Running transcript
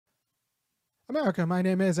America, my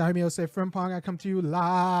name is Jaime Jose Frimpong. I come to you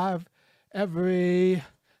live every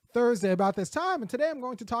Thursday about this time, and today I'm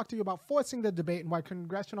going to talk to you about forcing the debate and why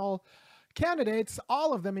congressional candidates,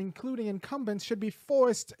 all of them, including incumbents, should be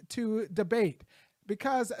forced to debate,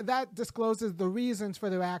 because that discloses the reasons for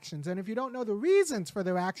their actions. And if you don't know the reasons for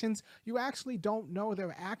their actions, you actually don't know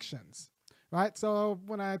their actions. Right? So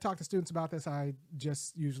when I talk to students about this, I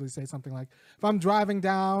just usually say something like, if I'm driving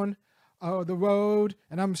down the road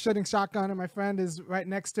and I'm shooting shotgun and my friend is right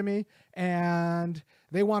next to me and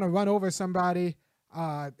they want to run over somebody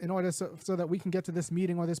in order so that we can get to this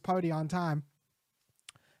meeting or this party on time.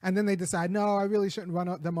 And then they decide, no, I really shouldn't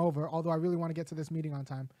run them over, although I really want to get to this meeting on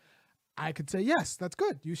time. I could say, yes, that's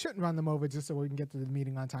good. You shouldn't run them over just so we can get to the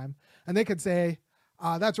meeting on time. And they could say,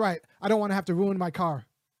 that's right. I don't want to have to ruin my car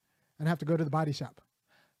and have to go to the body shop.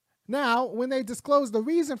 Now, when they disclose the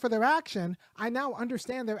reason for their action, I now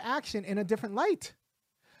understand their action in a different light.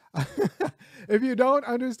 If you don't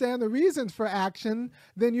understand the reasons for action,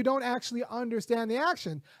 then you don't actually understand the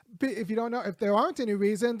action. If you don't know, if there aren't any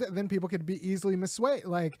reasons, then people could be easily miswayed.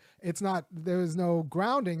 Like there's no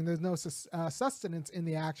grounding, there's no sustenance in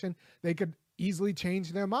the action. They could easily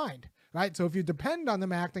change their mind, right? So if you depend on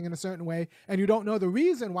them acting in a certain way and you don't know the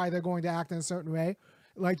reason why they're going to act in a certain way,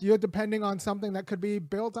 like you're depending on something that could be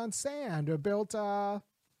built on sand or built, like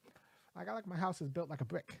my house is built like a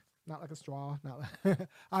brick, not like a straw. Not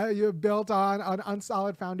like you're built on an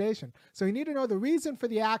unsolid foundation. So you need to know the reason for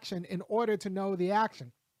the action in order to know the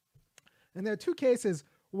action. And there are two cases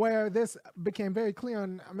where this became very clear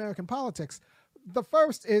in American politics. The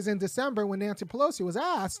first is in December when Nancy Pelosi was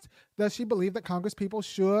asked, does she believe that Congress people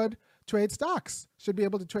should trade stocks, should be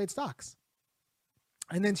able to trade stocks?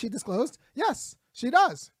 And then she disclosed, yes, she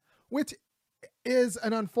does, which is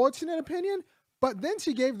an unfortunate opinion, but then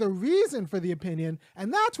she gave the reason for the opinion,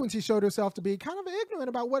 and that's when she showed herself to be kind of ignorant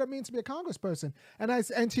about what it means to be a congressperson.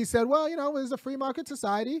 And she said, well, it's a free market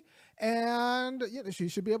society, and she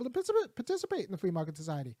should be able to participate in the free market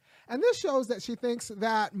society. And this shows that she thinks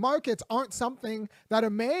that markets aren't something that are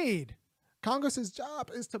made. Congress's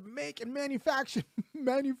job is to make and manufacture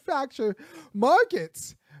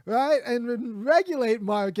markets, right? And regulate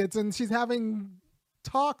markets. And she's having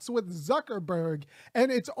talks with Zuckerberg.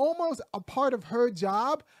 And it's almost a part of her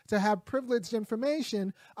job to have privileged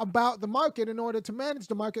information about the market in order to manage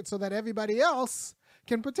the market so that everybody else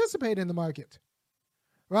can participate in the market,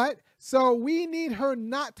 right? So we need her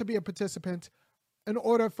not to be a participant in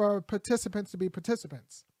order for participants to be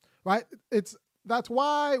participants, right? That's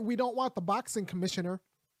why we don't want the boxing commissioner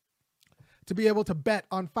to be able to bet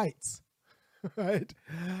on fights, right?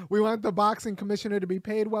 We want the boxing commissioner to be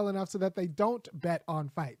paid well enough so that they don't bet on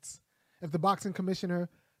fights. If the boxing commissioner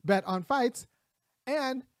bet on fights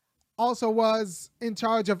and also was in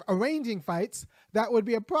charge of arranging fights, that would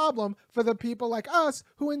be a problem for the people like us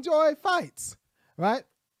who enjoy fights, right?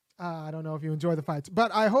 I don't know if you enjoy the fights,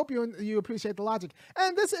 but I hope you appreciate the logic.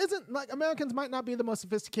 And this isn't like Americans might not be the most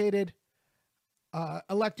sophisticated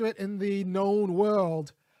electorate in the known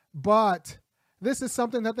world, but this is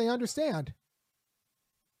something that they understand.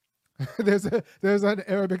 There's an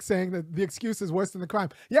Arabic saying that the excuse is worse than the crime.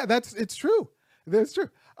 Yeah, it's true. That's true.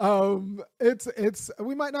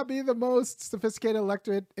 We might not be the most sophisticated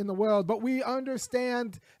electorate in the world, but we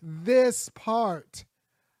understand this part.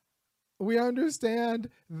 We understand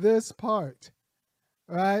this part,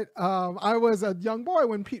 right? I was a young boy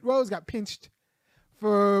when Pete Rose got pinched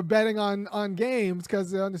for betting on games, because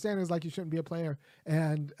the understanding is like you shouldn't be a player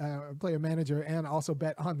and player manager and also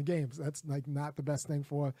bet on the games. That's like not the best thing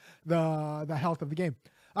for the health of the game.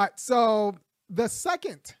 All right, so the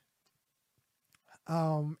second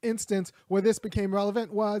instance where this became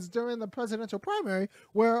relevant was during the presidential primary,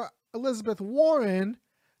 where Elizabeth Warren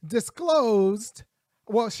disclosed,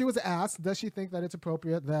 well, she was asked, does she think that it's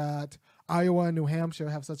appropriate that Iowa and New Hampshire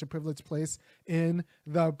have such a privileged place in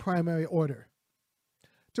the primary order?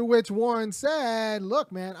 To which Warren said, look,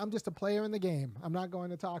 man, I'm just a player in the game. I'm not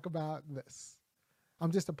going to talk about this. I'm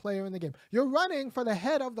just a player in the game. You're running for the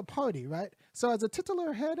head of the party, right? So as a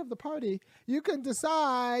titular head of the party, you can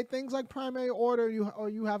decide things like primary order, or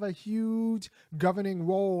you have a huge governing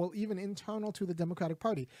role, even internal to the Democratic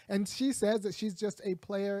Party. And she says that she's just a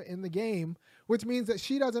player in the game, which means that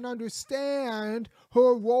she doesn't understand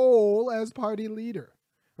her role as party leader,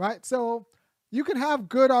 right? So you can have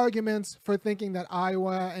good arguments for thinking that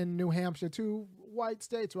Iowa and New Hampshire, two white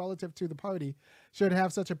states relative to the party, should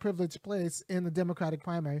have such a privileged place in the Democratic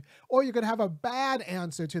primary. Or you could have a bad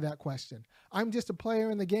answer to that question. I'm just a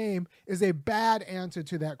player in the game is a bad answer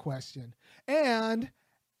to that question. And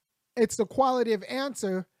it's the quality of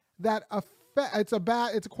answer that it's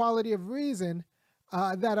a quality of reason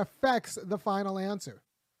that affects the final answer.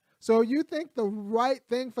 So you think the right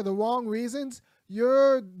thing for the wrong reasons,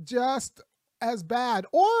 you're just as bad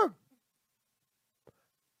or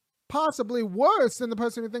possibly worse than the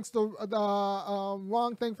person who thinks the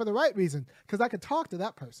wrong thing for the right reason, because I could talk to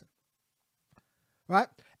that person, right?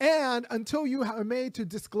 And until you are made to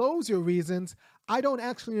disclose your reasons, I don't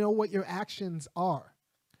actually know what your actions are.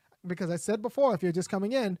 Because I said before, if you're just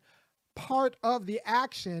coming in, part of the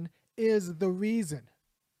action is the reason.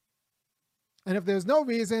 And if there's no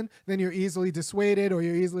reason, then you're easily dissuaded, or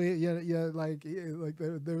you're easily, you're like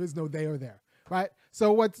there is no they or there, right?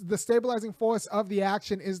 So what's the stabilizing force of the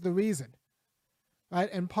action is the reason, right?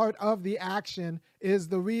 And part of the action is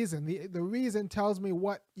the reason. The reason tells me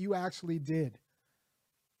what you actually did,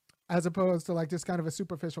 as opposed to like just kind of a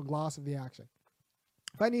superficial gloss of the action.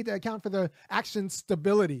 If I need to account for the action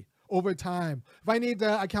stability over time, if I need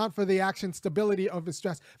to account for the action stability of the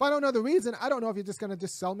stress, if I don't know the reason, I don't know if you're just going to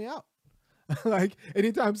just sell me out. Like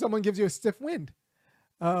anytime someone gives you a stiff wind,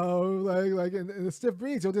 like in a stiff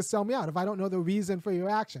breeze, you'll just sell me out if I don't know the reason for your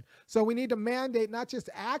action. So we need to mandate not just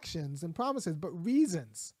actions and promises, but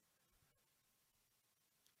reasons.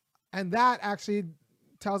 And that actually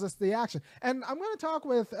tells us the action. And I'm going to talk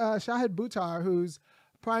with Shahid Buttar, who's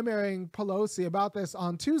primarying Pelosi, about this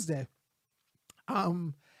on Tuesday.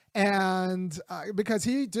 Because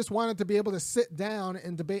he just wanted to be able to sit down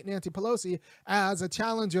and debate Nancy Pelosi as a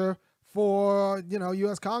challenger for,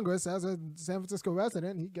 U.S. Congress. As a San Francisco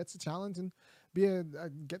resident, he gets to challenge and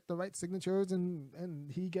get the right signatures,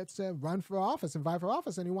 and he gets to run for office and vie for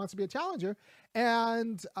office, and he wants to be a challenger.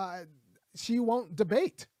 And she won't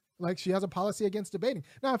debate. Like, she has a policy against debating.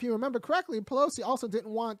 Now, if you remember correctly, Pelosi also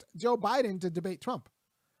didn't want Joe Biden to debate Trump.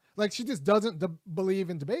 Like, she just doesn't believe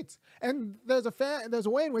in debates. And there's a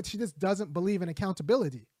way in which she just doesn't believe in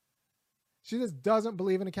accountability. She just doesn't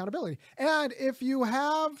believe in accountability. And if you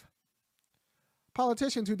have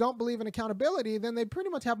politicians who don't believe in accountability, then they pretty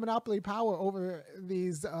much have monopoly power over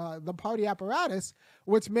the party apparatus,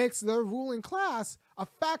 which makes the ruling class a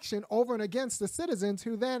faction over and against the citizens,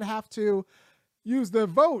 who then have to use their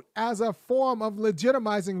vote as a form of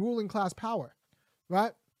legitimizing ruling class power,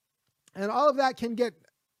 right? And all of that can get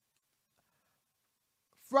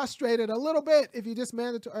frustrated a little bit if you just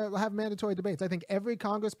have mandatory debates. I think every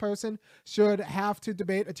congressperson should have to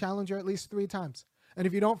debate a challenger at least 3 times. And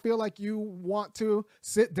if you don't feel like you want to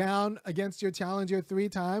sit down against your challenger 3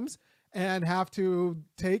 times and have to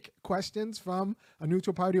take questions from a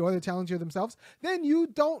neutral party or the challenger themselves, then you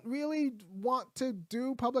don't really want to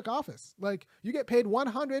do public office. Like, you get paid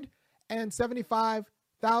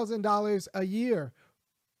 $175,000 a year.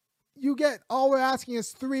 All we're asking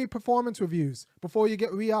is 3 performance reviews before you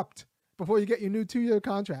get re-upped, before you get your new 2-year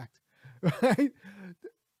contract, right?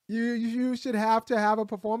 You should have to have a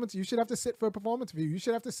performance. You should have to sit for a performance review. You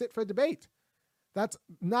should have to sit for a debate. That's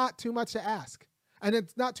not too much to ask. And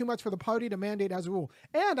it's not too much for the party to mandate as a rule.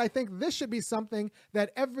 And I think this should be something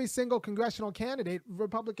that every single congressional candidate,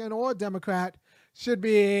 Republican or Democrat, should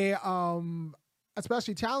be,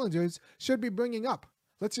 especially challengers, should be bringing up.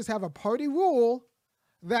 Let's just have a party rule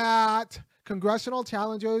that congressional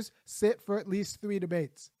challengers sit for at least 3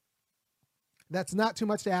 debates. That's not too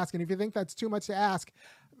much to ask. And if you think that's too much to ask,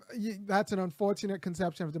 that's an unfortunate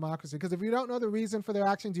conception of democracy. Because if you don't know the reason for their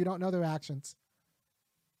actions, you don't know their actions.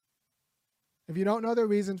 If you don't know their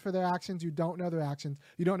reasons for their actions, you don't know their actions.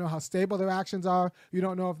 You don't know how stable their actions are. You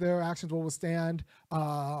don't know if their actions will withstand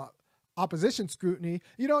opposition scrutiny.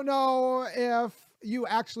 You don't know if you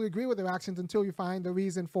actually agree with their actions until you find the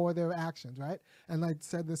reason for their actions, right? And like I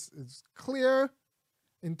said, this is clear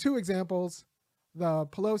in 2 examples. The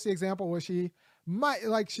Pelosi example, where she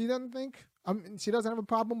doesn't think, she doesn't have a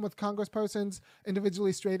problem with congresspersons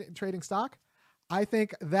individually trading stock. I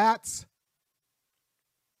think that's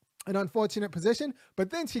an unfortunate position,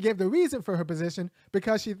 but then she gave the reason for her position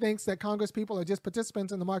because she thinks that Congress people are just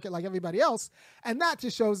participants in the market like everybody else. And that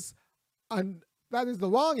just shows that is the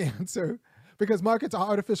wrong answer, because markets are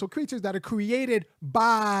artificial creatures that are created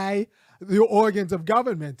by the organs of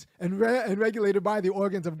government and regulated by the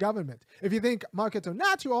organs of government. If you think markets are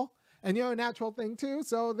natural, and you're a natural thing too,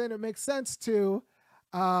 so then it makes sense to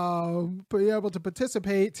be able to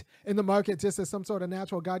participate in the market just as some sort of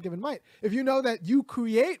natural God-given might. If you know that you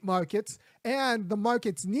create markets and the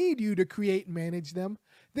markets need you to create and manage them,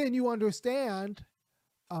 then you understand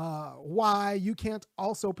why you can't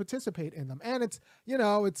also participate in them. And it's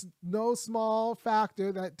no small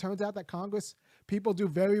factor that turns out that Congress people do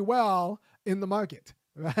very well in the market.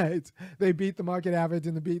 Right? They beat the market average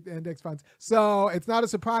and they beat the index funds. So it's not a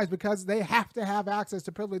surprise, because they have to have access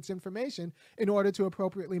to privileged information in order to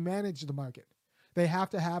appropriately manage the market. They have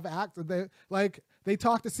to have they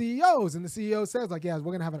talk to CEOs, and the CEO says like, yeah, we're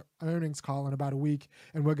going to have an earnings call in about a week,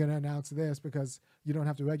 and we're going to announce this because you don't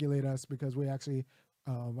have to regulate us because we actually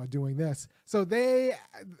are doing this. So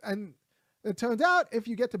and it turns out if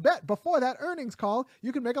you get to bet before that earnings call,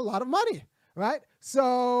 you can make a lot of money, right?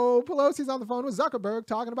 So Pelosi's on the phone with Zuckerberg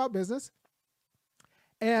talking about business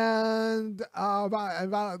and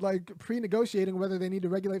about like pre-negotiating whether they need to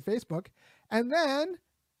regulate Facebook, and then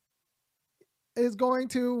is going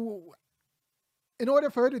to, in order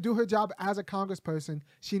for her to do her job as a congressperson,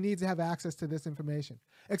 she needs to have access to this information.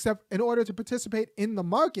 Except in order to participate in the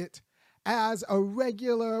market as a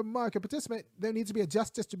regular market participant, there needs to be a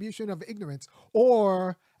just distribution of ignorance,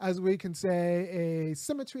 or as we can say, a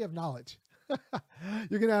symmetry of knowledge.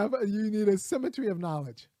 You need a symmetry of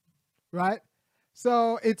knowledge, right?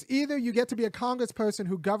 So it's either you get to be a congressperson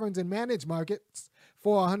who governs and manages markets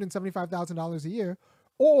for $175,000 a year,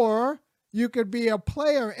 or you could be a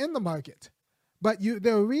player in the market. But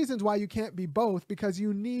there are reasons why you can't be both, because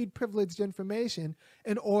you need privileged information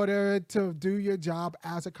in order to do your job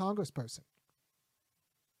as a congressperson,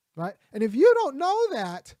 right? And if you don't know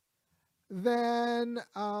that, then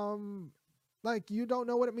you don't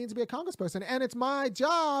know what it means to be a congressperson. And it's my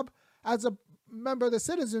job as a member of the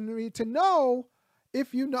citizenry to know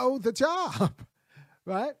if you know the job,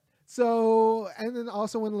 right? So, and then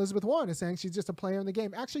also when Elizabeth Warren is saying she's just a player in the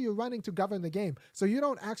game. Actually, you're running to govern the game. So you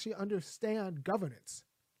don't actually understand governance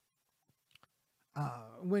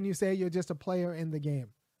when you say you're just a player in the game,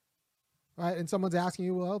 right? And someone's asking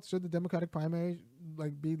you, well, should the Democratic primary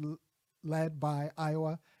be led by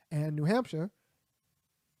Iowa and New Hampshire?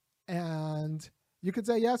 And you could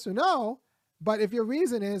say yes or no, but if your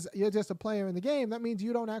reason is you're just a player in the game, that means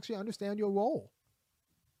you don't actually understand your role,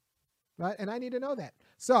 right? And I need to know that.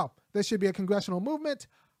 So there should be a congressional movement,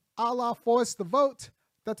 a la force the vote,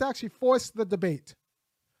 that's actually force the debate,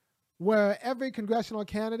 where every congressional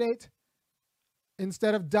candidate,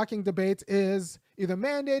 instead of ducking debates, is either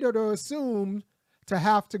mandated or assumed to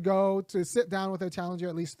have to go to sit down with their challenger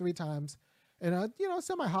at least 3 times in a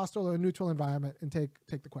semi-hostile or neutral environment and take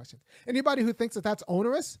the questions. Anybody who thinks that that's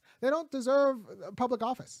onerous, they don't deserve public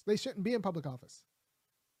office. They shouldn't be in public office.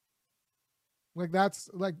 That's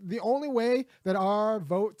the only way that our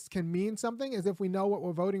votes can mean something is if we know what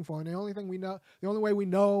we're voting for. And the only way we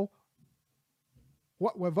know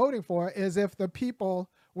what we're voting for is if the people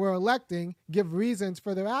we're electing give reasons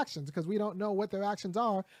for their actions, because we don't know what their actions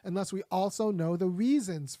are unless we also know the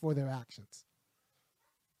reasons for their actions.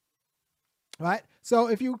 Right? So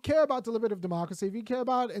if you care about deliberative democracy, if you care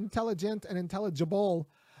about intelligent and intelligible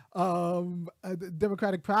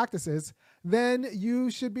democratic practices, then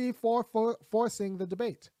you should be forcing the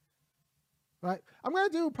debate, right? I'm going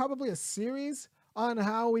to do probably a series on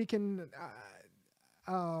how we can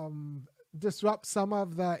disrupt some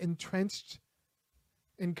of the entrenched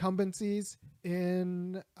incumbencies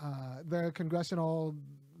in the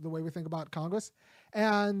way we think about Congress.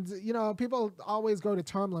 And, people always go to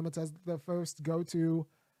term limits as the first go-to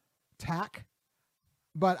tack.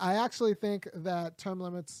 But I actually think that term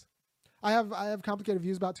limits, I have complicated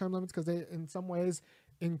views about term limits because they, in some ways,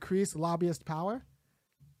 increase lobbyist power.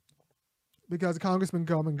 Because congressmen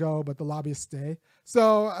come and go, but the lobbyists stay.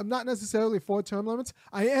 So I'm not necessarily for term limits.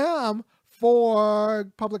 I am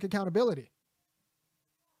for public accountability.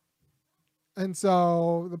 And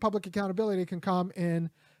so the public accountability can come in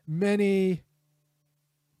many...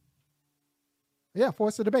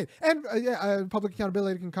 force the debate. And public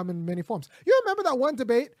accountability can come in many forms. You remember that one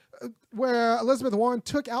debate where Elizabeth Warren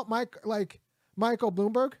took out Michael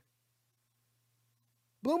Bloomberg?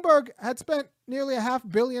 Bloomberg had spent nearly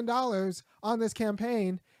 $500 million on this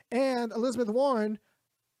campaign, and Elizabeth Warren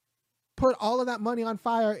put all of that money on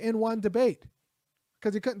fire in one debate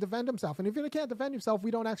because he couldn't defend himself. And if you can't defend yourself,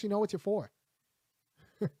 we don't actually know what you're for.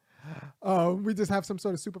 We just have some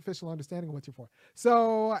sort of superficial understanding of what you're for.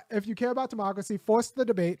 So if you care about democracy, force the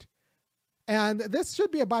debate. And this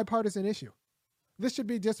should be a bipartisan issue. This should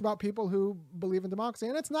be just about people who believe in democracy.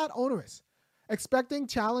 And it's not onerous. Expecting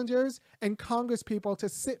challengers and Congress people to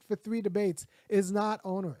sit for 3 debates is not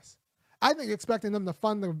onerous. I think expecting them to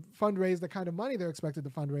fundraise the kind of money they're expected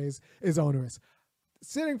to fundraise is onerous.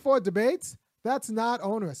 Sitting for debates, that's not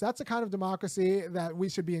onerous. That's the kind of democracy that we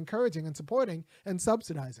should be encouraging and supporting and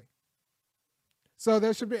subsidizing. So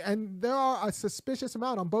there should be, and there are a suspicious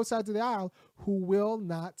amount on both sides of the aisle who will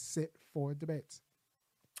not sit for debates.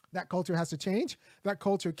 That culture has to change. That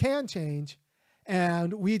culture can change.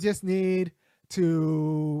 And we just need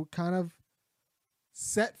to kind of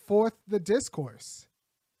set forth the discourse,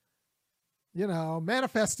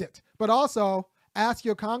 manifest it, but also ask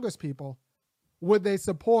your Congress people, would they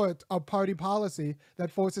support a party policy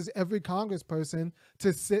that forces every congressperson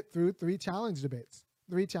to sit through three challenger debates?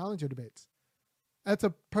 That's a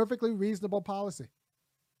perfectly reasonable policy.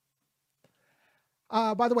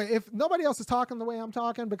 By the way, if nobody else is talking the way I'm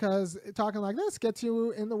talking, because talking like this gets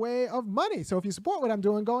you in the way of money. So if you support what I'm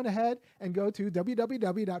doing, go ahead and go to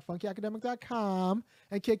www.funkyacademic.com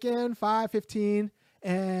and kick in $5,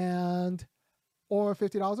 $15, or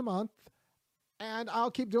 $50 a month. And I'll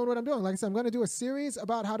keep doing what I'm doing. Like I said, I'm going to do a series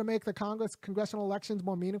about how to make the congressional elections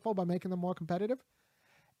more meaningful by making them more competitive.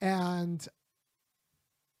 And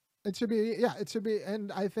it should be,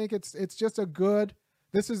 and I think it's just a good,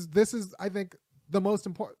 this is, I think, the most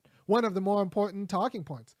important, one of the more important talking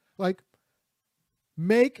points. Like,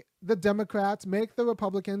 make the Democrats, make the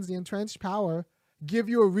Republicans, the entrenched power, give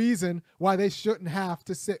you a reason why they shouldn't have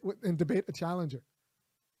to sit and debate a challenger.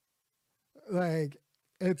 Like,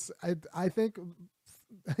 I think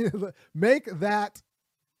make that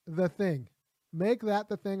the thing. Make that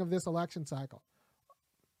the thing of this election cycle.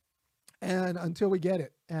 And until we get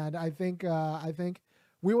it. And I think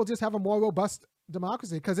we will just have a more robust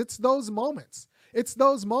democracy, because it's those moments. It's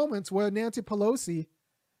those moments where Nancy Pelosi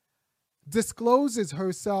discloses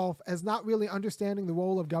herself as not really understanding the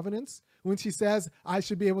role of governance when she says, I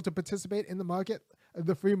should be able to participate in the market,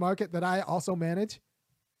 the free market that I also manage.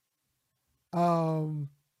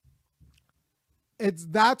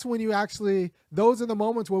 That's when you actually, those are the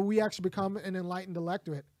moments where we actually become an enlightened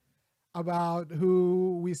electorate about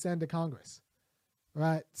who we send to Congress,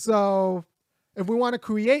 right? So if we want to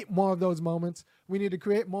create more of those moments, we need to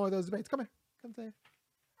create more of those debates. Come here. Come say.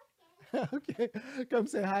 Okay. Come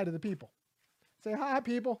say hi to the people. Say hi,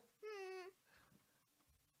 people.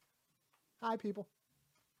 Hi, people.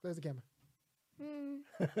 There's the camera.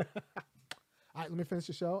 All right, let me finish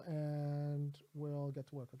the show and we'll get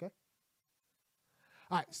to work, okay?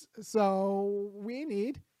 All right, so we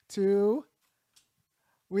need to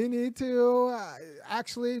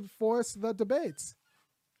actually force the debates.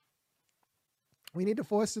 We need to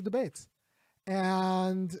force the debates.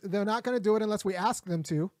 And they're not going to do it unless we ask them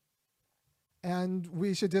to. And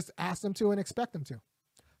we should just ask them to and expect them to.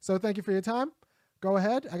 So thank you for your time. Go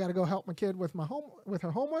ahead. I got to go help my kid with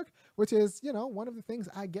her homework, which is, one of the things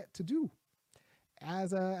I get to do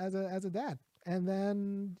as a dad. And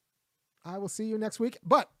then I will see you next week.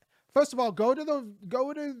 But first of all, go to the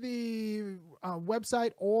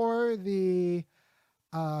website or the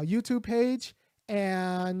YouTube page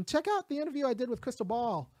and check out the interview I did with Crystal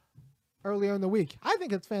Ball earlier in the week. I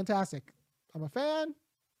think it's fantastic. I'm a fan.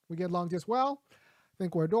 We get along just well. I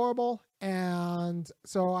think we're adorable. And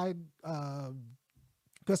so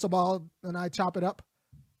Crystal Ball and I chop it up.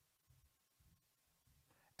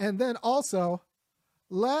 And then also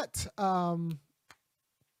and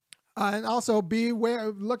also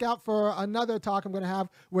look out for another talk I'm going to have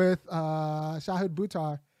with Shahid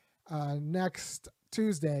Buttar next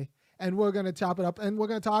Tuesday. And we're going to chop it up, and we're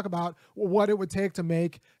going to talk about what it would take to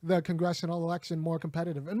make the congressional election more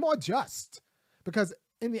competitive and more just. Because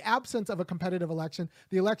in the absence of a competitive election,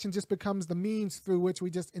 the election just becomes the means through which we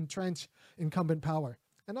just entrench incumbent power.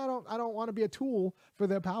 And I don't want to be a tool for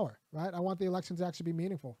their power, right? I want the elections to actually be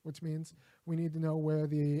meaningful, which means we need to know where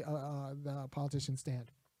the politicians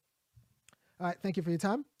stand. All right, thank you for your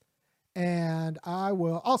time. And I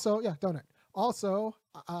will also, donate. Also,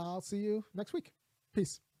 I'll see you next week.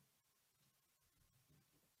 Peace.